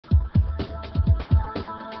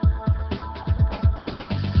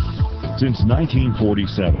Since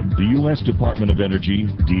 1947, the U.S. Department of Energy,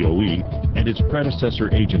 DOE, and its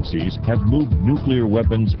predecessor agencies have moved nuclear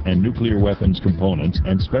weapons and nuclear weapons components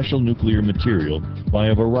and special nuclear material by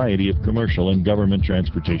a variety of commercial and government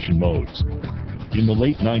transportation modes. In the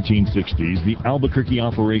late 1960s, the Albuquerque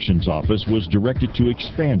Operations Office was directed to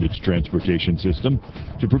expand its transportation system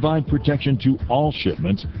to provide protection to all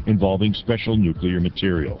shipments involving special nuclear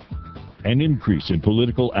material. An increase in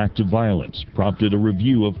political acts of violence prompted a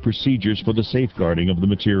review of procedures for the safeguarding of the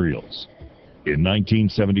materials. In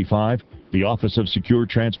 1975, the Office of Secure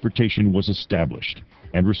Transportation was established,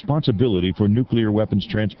 and responsibility for nuclear weapons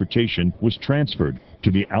transportation was transferred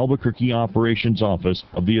to the Albuquerque Operations Office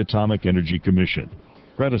of the Atomic Energy Commission,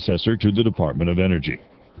 predecessor to the Department of Energy.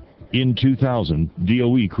 In 2000,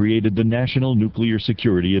 DOE created the National Nuclear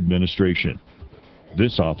Security Administration.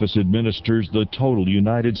 This office administers the total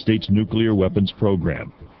United States nuclear weapons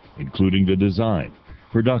program, including the design,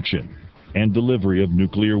 production, and delivery of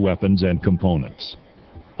nuclear weapons and components.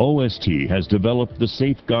 OST has developed the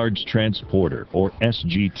Safeguards Transporter, or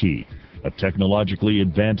SGT, a technologically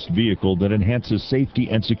advanced vehicle that enhances safety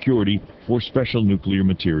and security for special nuclear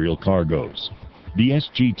material cargoes. The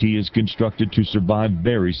SGT is constructed to survive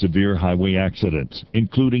very severe highway accidents,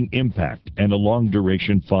 including impact and a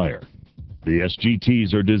long-duration fire. The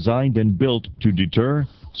SGTs are designed and built to deter,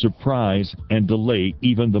 surprise, and delay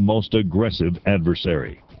even the most aggressive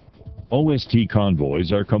adversary. OST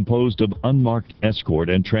convoys are composed of unmarked escort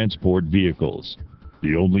and transport vehicles.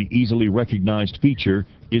 The only easily recognized feature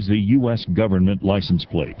is the U.S. government license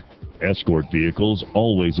plate. Escort vehicles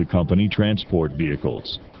always accompany transport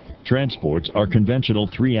vehicles. Transports are conventional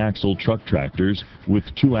 3-axle truck tractors with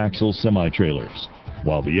 2-axle semi-trailers,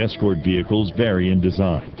 while the escort vehicles vary in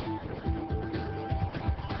design.